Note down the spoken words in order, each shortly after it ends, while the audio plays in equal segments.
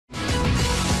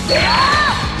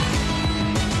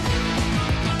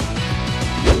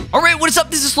Alright, what is up?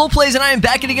 This is SLOplays, and I am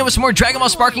back again with some more Dragon Ball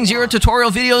Sparking Zero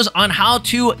tutorial videos on how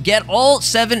to get all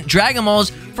 7 Dragon Balls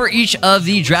for each of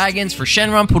the dragons for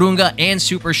Shenron, Porunga, and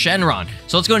Super Shenron.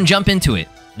 So let's go and jump into it.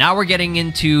 Now we're getting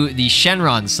into the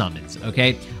Shenron summons,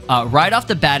 okay? Right off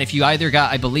the bat, if you either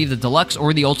got, I believe, the Deluxe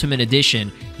or the Ultimate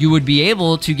Edition, you would be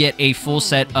able to get a full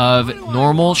set of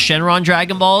normal Shenron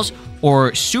Dragon Balls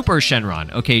or Super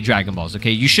Shenron, okay, Dragon Balls,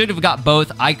 okay? You should have got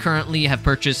both. I currently have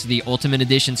purchased the Ultimate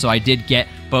Edition, so I did get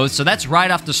both. So that's right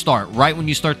off the start. Right when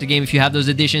you start the game, if you have those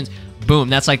editions, boom,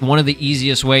 that's like one of the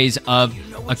easiest ways of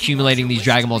accumulating these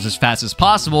Dragon Balls as fast as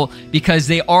possible because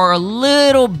they are a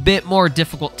little bit more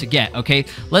difficult to get, okay?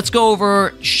 Let's go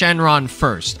over Shenron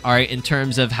first, all right, in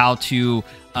terms of how to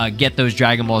get those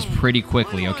Dragon Balls pretty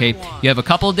quickly, okay? You have a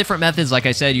couple of different methods. Like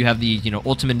I said, you have the,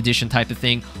 Ultimate Edition type of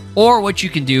thing. Or what you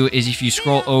can do is if you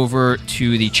scroll over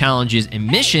to the challenges and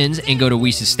missions and go to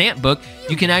Whis' stamp book,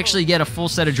 you can actually get a full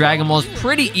set of Dragon Balls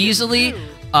pretty easily,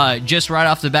 just right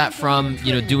off the bat from,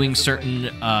 doing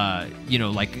certain,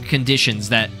 like conditions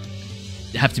that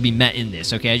have to be met in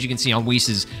this, okay? As you can see on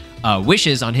Whis'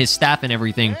 wishes on his staff and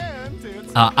everything,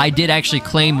 I did actually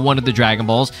claim one of the Dragon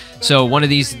Balls. So one of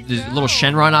these, the little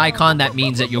Shenron icon, that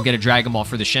means that you'll get a Dragon Ball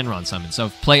for the Shenron summon. So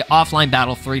play offline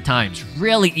battle 3 times.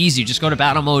 Really easy. Just go to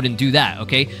battle mode and do that,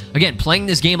 okay? Again, playing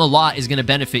this game a lot is going to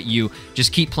benefit you.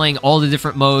 Just keep playing all the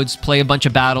different modes, play a bunch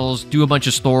of battles, do a bunch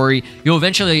of story. You'll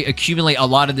eventually accumulate a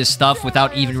lot of this stuff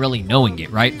without even really knowing it,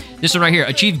 right? This one right here,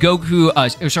 achieve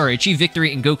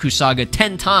victory in Goku Saga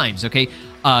 10 times, okay?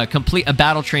 Complete a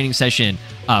battle training session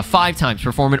 5 times,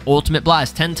 perform an ultimate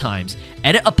blast 10 times,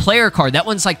 edit a player card. That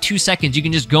one's like 2 seconds. You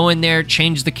can just go in there,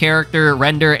 change the character,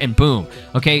 render, and boom.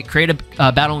 Okay, create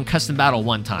a battle and custom battle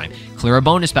 1 time, clear a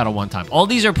bonus battle 1 time. All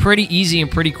these are pretty easy and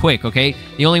pretty quick, okay?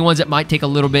 The only ones that might take a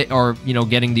little bit are,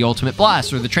 getting the ultimate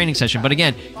blast or the training session. But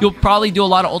again, you'll probably do a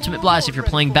lot of ultimate blast if you're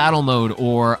playing battle mode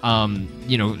or,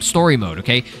 story mode,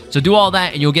 okay? So do all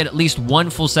that and you'll get at least 1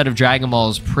 full set of Dragon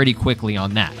Balls pretty quickly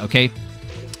on that, okay?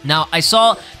 Now, I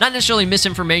saw, not necessarily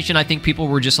misinformation, I think people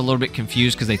were just a little bit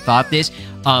confused because they thought this.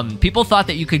 People thought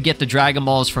that you could get the Dragon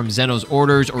Balls from Zeno's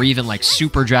orders or even like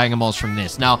Super Dragon Balls from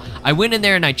this. Now, I went in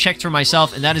there and I checked for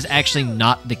myself and that is actually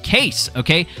not the case,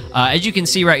 okay? As you can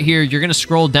see right here, you're going to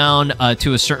scroll down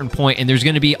to a certain point and there's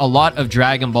going to be a lot of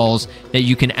Dragon Balls that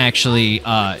you can actually,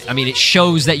 it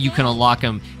shows that you can unlock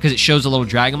them because it shows a little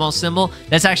Dragon Ball symbol.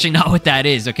 That's actually not what that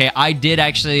is, okay? I did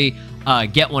actually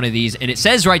get one of these, and it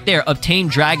says right there, obtain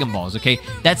Dragon Balls, okay?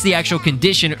 That's the actual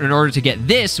condition in order to get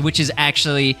this, which is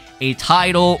actually a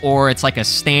title, or it's like a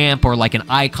stamp, or like an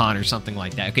icon, or something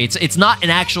like that, okay? It's not an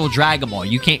actual Dragon Ball.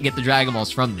 You can't get the Dragon Balls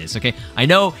from this, okay? I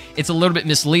know it's a little bit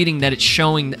misleading that it's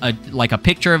showing like a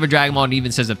picture of a Dragon Ball and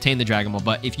even says obtain the Dragon Ball,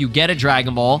 but if you get a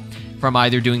Dragon Ball from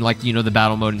either doing like, the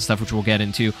battle mode and stuff, which we'll get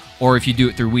into, or if you do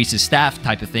it through Whis' staff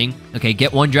type of thing, okay,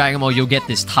 get 1 Dragon Ball, you'll get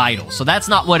this title. So that's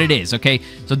not what it is, okay?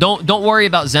 So don't worry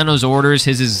about Zeno's orders.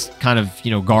 His is kind of,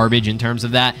 garbage in terms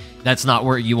of that. That's not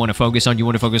where you want to focus on. You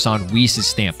want to focus on Whis'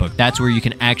 stamp book. That's where you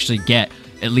can actually get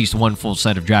at least 1 full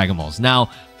set of Dragon Balls. Now,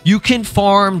 you can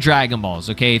farm Dragon Balls,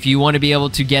 okay? If you want to be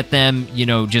able to get them,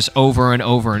 just over and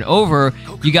over and over,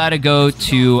 you got to go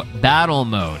to battle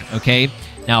mode, okay?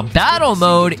 Now, battle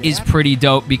mode is pretty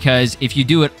dope because if you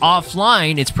do it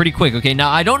offline, it's pretty quick, okay? Now,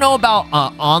 I don't know about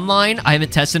online. I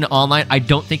haven't tested it online. I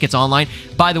don't think it's online.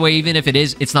 By the way, even if it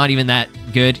is, it's not even that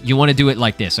good. You want to do it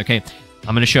like this, okay?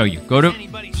 I'm going to show you. Go to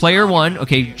player 1,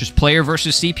 okay? Just player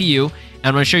versus CPU. And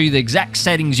I'm going to show you the exact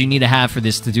settings you need to have for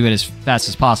this to do it as fast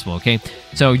as possible, okay?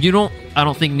 So I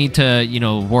don't think need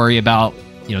to, worry about,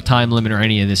 time limit or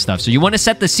any of this stuff. So you want to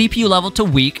set the CPU level to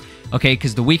weak, okay,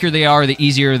 because the weaker they are, the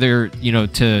easier they're,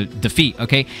 to defeat,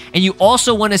 okay? And you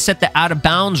also want to set the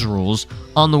out-of-bounds rules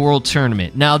on the World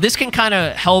Tournament. Now, this can kind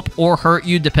of help or hurt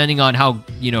you depending on how,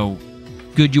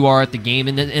 good you are at the game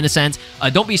in a sense.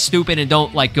 Don't be stupid and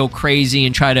don't, like, go crazy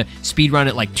and try to speedrun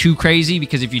it, like, too crazy,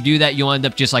 because if you do that, you'll end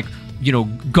up just, like,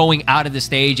 going out of the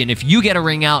stage, and if you get a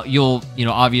ring out, you'll,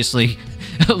 obviously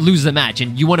lose the match,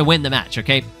 and you want to win the match,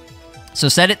 okay? So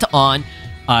set it to on.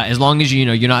 As long as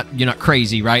you're not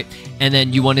crazy, right? And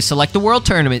then you want to select the World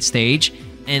Tournament stage,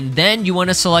 and then you want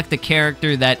to select the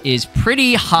character that is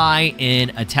pretty high in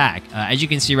attack. As you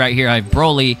can see right here, I have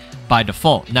Broly by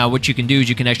default. Now, what you can do is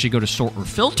you can actually go to sort or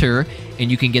filter,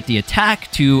 and you can get the attack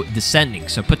to descending.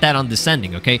 So put that on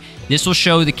descending, okay? This will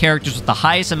show the characters with the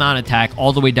highest amount of attack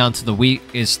all the way down to the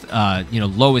weakest,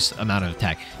 lowest amount of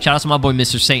attack. Shout out to my boy,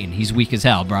 Mr. Satan. He's weak as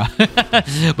hell, bro.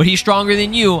 But he's stronger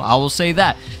than you, I will say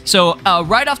that. So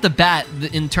right off the bat,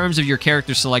 in terms of your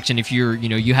character selection, if you're,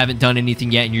 you haven't done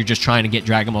anything yet and you're just trying to get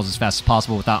Dragon Balls as fast as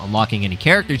possible without unlocking any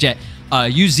characters yet,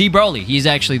 use Z Broly. He's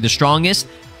actually the strongest.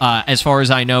 As far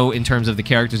as I know, in terms of the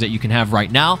characters that you can have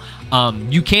right now.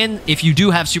 You can, if you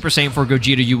do have Super Saiyan 4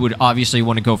 Gogeta, you would obviously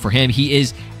want to go for him. He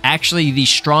is actually the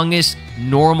strongest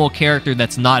normal character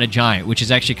that's not a giant, which is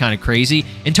actually kind of crazy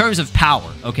in terms of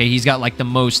power, okay? He's got like the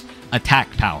most attack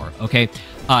power, okay?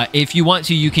 If you want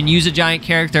to, you can use a giant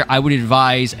character. I would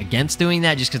advise against doing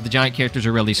that just because the giant characters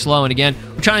are really slow. And again,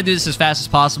 we're trying to do this as fast as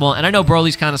possible. And I know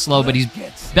Broly's kind of slow, but he's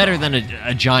better than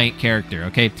a giant character,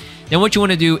 okay? Then what you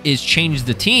want to do is change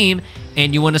the team,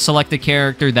 and you want to select a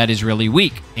character that is really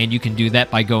weak. And you can do that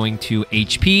by going to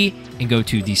HP and go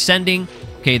to descending.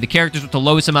 Okay, the characters with the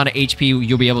lowest amount of HP,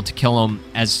 you'll be able to kill them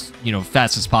as,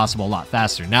 fast as possible, a lot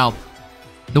faster. Now,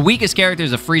 the weakest character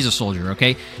is a Frieza soldier,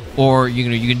 okay? Or, you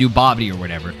can do Babidi or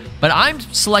whatever. But I'm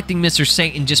selecting Mr.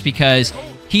 Satan just because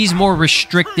he's more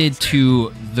restricted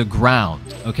to the ground,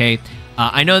 okay?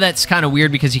 I know that's kind of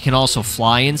weird because he can also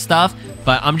fly and stuff,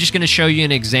 but I'm just going to show you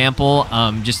an example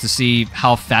just to see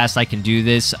how fast I can do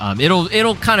this.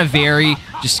 It'll kind of vary.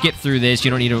 Just skip through this. You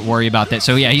don't need to worry about that.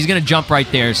 So, yeah, he's going to jump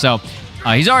right there. So,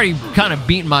 he's already kind of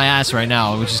beating my ass right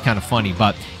now, which is kind of funny.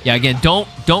 But, yeah, again, don't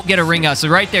get a ring out. So,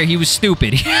 right there, he was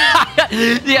stupid. Yeah,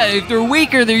 if they're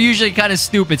weaker, they're usually kind of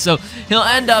stupid. So, he'll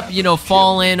end up,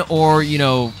 falling or,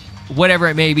 whatever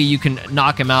it may be. You can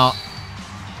knock him out.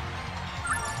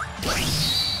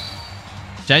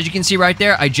 So as you can see right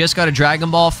there, I just got a Dragon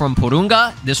Ball from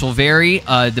Porunga. This will vary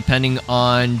depending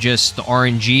on just the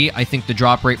RNG. I think the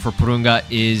drop rate for Porunga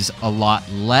is a lot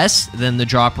less than the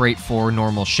drop rate for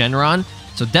normal Shenron.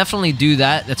 So definitely do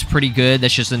that. That's pretty good.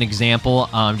 That's just an example.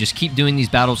 Just keep doing these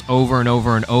battles over and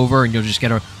over and over, and you'll just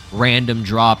get a random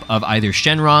drop of either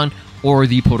Shenron or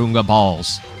the Porunga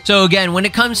balls. So again, when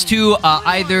it comes to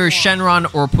either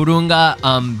Shenron or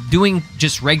Porunga, doing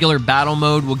just regular battle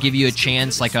mode will give you a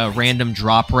chance, like a random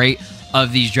drop rate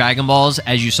of these Dragon Balls,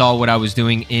 as you saw what I was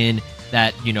doing in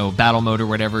that, battle mode or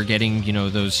whatever, getting,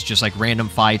 those just like random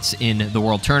fights in the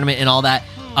World Tournament and all that.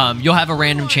 You'll have a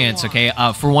random chance, okay?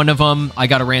 For one of them, I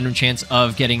got a random chance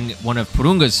of getting one of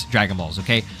Porunga's Dragon Balls,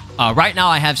 okay? Right now,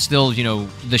 I have still,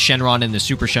 the Shenron and the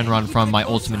Super Shenron from my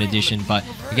Ultimate Edition, but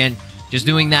again, just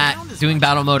doing that, doing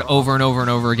battle mode over and over and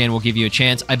over again will give you a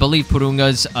chance. I believe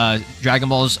Porunga's Dragon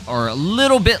Balls are a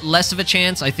little bit less of a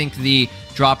chance. I think the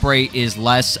drop rate is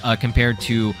less compared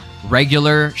to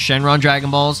regular Shenron Dragon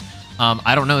Balls.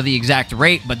 I don't know the exact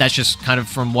rate, but that's just kind of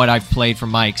from what I've played from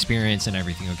my experience and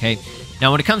everything, okay?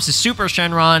 Now, when it comes to Super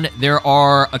Shenron, there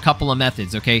are a couple of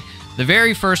methods, okay? The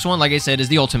very first one, like I said, is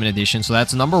the Ultimate Edition, so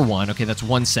that's number one, okay? That's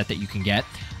one set that you can get.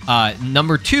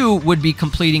 Number two would be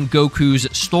completing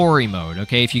Goku's story mode,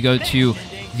 okay? If you go to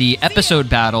the episode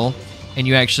battle and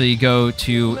you actually go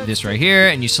to this right here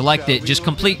and you select it, just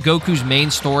complete Goku's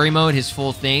main story mode, his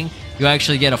full thing. You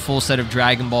actually get a full set of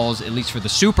Dragon Balls, at least for the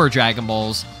Super Dragon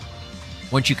Balls,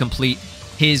 once you complete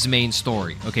his main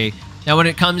story, okay? Now, when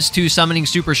it comes to summoning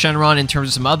Super Shenron in terms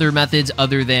of some other methods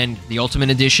other than the Ultimate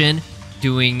Edition,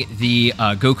 doing the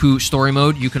Goku story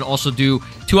mode, you can also do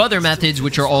two other methods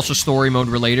which are also story mode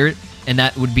related, and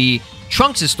that would be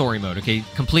Trunks' story mode, okay?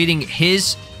 Completing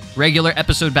his regular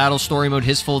episode battle story mode,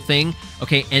 his full thing,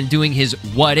 okay, and doing his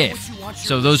what if.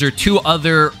 So those are two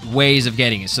other ways of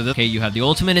getting it. So, okay, you have the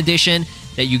Ultimate Edition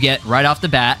that you get right off the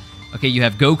bat. Okay, you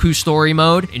have Goku story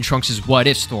mode and Trunks' what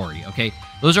if story, okay?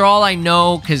 Those are all I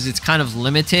know because it's kind of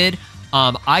limited.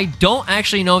 I don't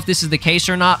actually know if this is the case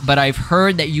or not, but I've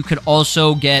heard that you could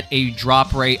also get a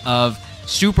drop rate of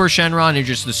Super Shenron and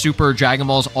just the Super Dragon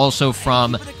Balls also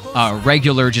from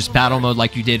regular just battle mode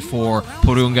like you did for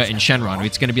Porunga and Shenron.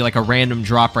 It's going to be like a random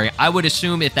drop rate. I would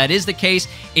assume if that is the case,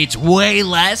 it's way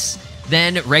less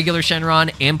than regular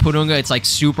Shenron and Porunga. It's like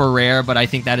super rare, but I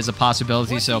think that is a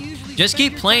possibility. So just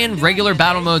keep playing regular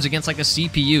battle modes against like a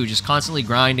CPU. Just constantly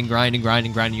grind and grind and grind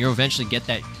and grind. And you'll eventually get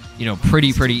that,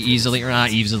 pretty easily, or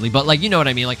not easily, but like, you know what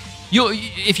I mean? Like,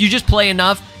 if you just play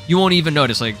enough, you won't even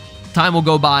notice. Like, time will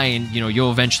go by and,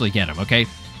 you'll eventually get them, okay?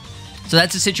 So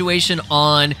that's the situation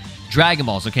on Dragon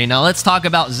Balls, okay? Now let's talk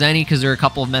about Zeni, because there are a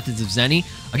couple of methods of Zeni.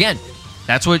 Again,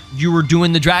 that's what you were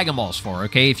doing the Dragon Balls for,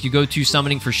 okay? If you go to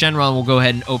summoning for Shenron, we'll go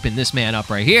ahead and open this man up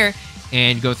right here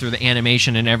and go through the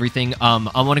animation and everything. I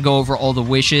want to go over all the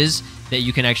wishes that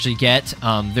you can actually get.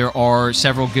 There are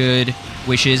several good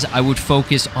wishes. I would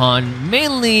focus on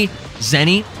mainly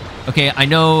Zeni. Okay, I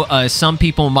know some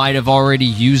people might have already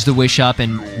used the wish up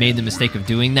and made the mistake of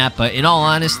doing that, but in all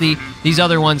honesty, these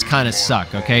other ones kind of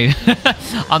suck, okay?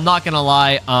 I'm not gonna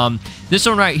lie. This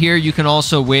one right here, you can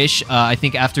also wish, I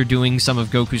think after doing some of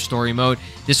Goku's story mode,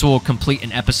 this will complete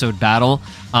an episode battle.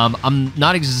 I'm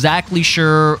not exactly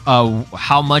sure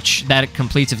how much that it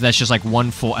completes, if that's just like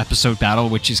one full episode battle,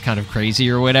 which is kind of crazy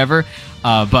or whatever.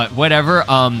 But whatever.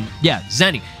 Yeah,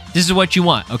 Zeni. This is what you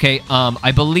want, okay?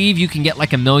 I believe you can get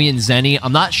like 1,000,000 Zeni.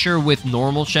 I'm not sure with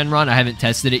normal Shenron. I haven't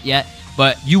tested it yet.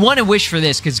 But you want to wish for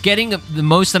this, because getting the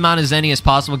most amount of Zeni as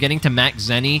possible, getting to max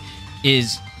Zeni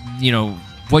is, you know,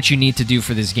 what you need to do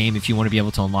for this game if you want to be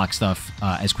able to unlock stuff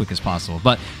as quick as possible.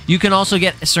 But you can also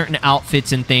get certain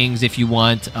outfits and things if you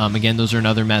want. Again, those are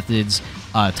another methods.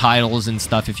 Titles and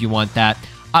stuff if you want that.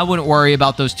 I wouldn't worry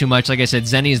about those too much. Like I said,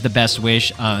 Zeni is the best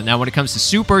wish. Now, when it comes to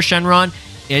Super Shenron,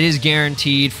 it is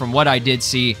guaranteed from what I did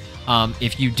see.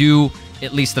 If you do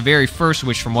at least the very first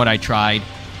wish from what I tried,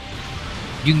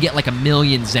 you can get like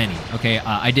 1,000,000 Zeni. Okay,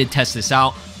 I did test this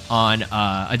out on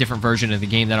a different version of the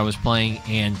game that I was playing,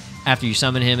 and after you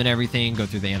summon him and everything, go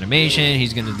through the animation,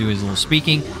 he's going to do his little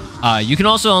speaking. You can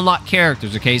also unlock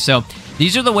characters, okay? So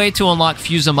these are the way to unlock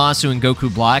Fusamasu and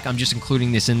Goku Black. I'm just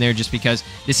including this in there just because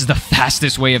this is the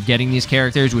fastest way of getting these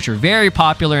characters, which are very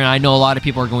popular, and I know a lot of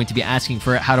people are going to be asking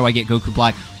for it. How do I get Goku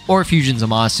Black or Fusion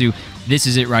Zamasu? This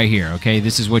is it right here, okay?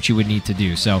 This is what you would need to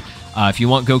do. So if you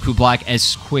want Goku Black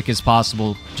as quick as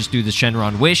possible, just do the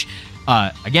Shenron wish.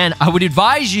 Again, I would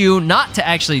advise you not to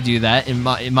actually do that, in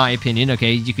my opinion,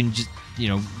 okay? You can just, you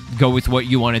know, go with what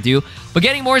you want to do. But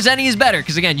getting more Zeni is better,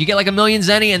 because, again, you get like 1,000,000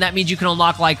 Zeni, and that means you can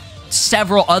unlock, like,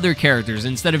 several other characters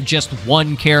instead of just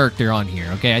one character on here,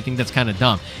 okay? I think that's kind of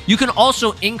dumb. You can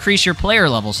also increase your player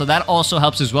level, so that also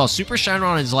helps as well. Super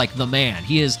Shenron is, like, the man.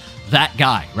 He is that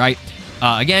guy, right?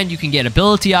 Again, you can get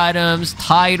ability items,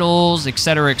 titles,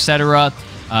 etc., etc.,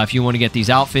 if you want to get these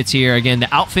outfits here. Again,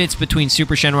 the outfits between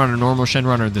Super Shenron and normal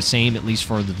Shenron are the same, at least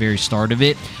for the very start of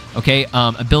it. Okay,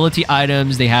 ability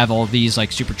items, they have all these,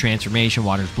 like Super Transformation,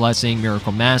 Water's Blessing,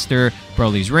 Miracle Master,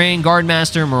 Broly's Ring, Guard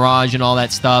Master, Mirage, and all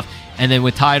that stuff. And then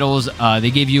with titles,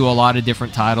 they give you a lot of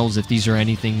different titles if these are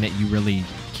anything that you really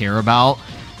care about.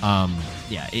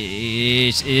 Yeah,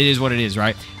 it is what it is,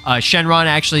 right? Shenron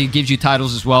actually gives you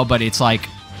titles as well, but it's like,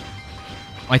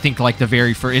 I think like the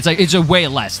very first, it's a way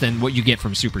less than what you get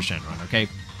from Super Shenron, okay?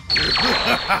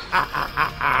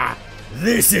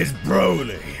 This is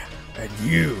Broly, and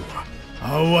you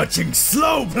are watching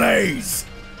SLOplays.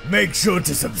 Make sure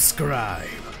to subscribe,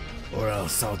 or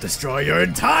else I'll destroy your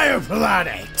entire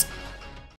planet.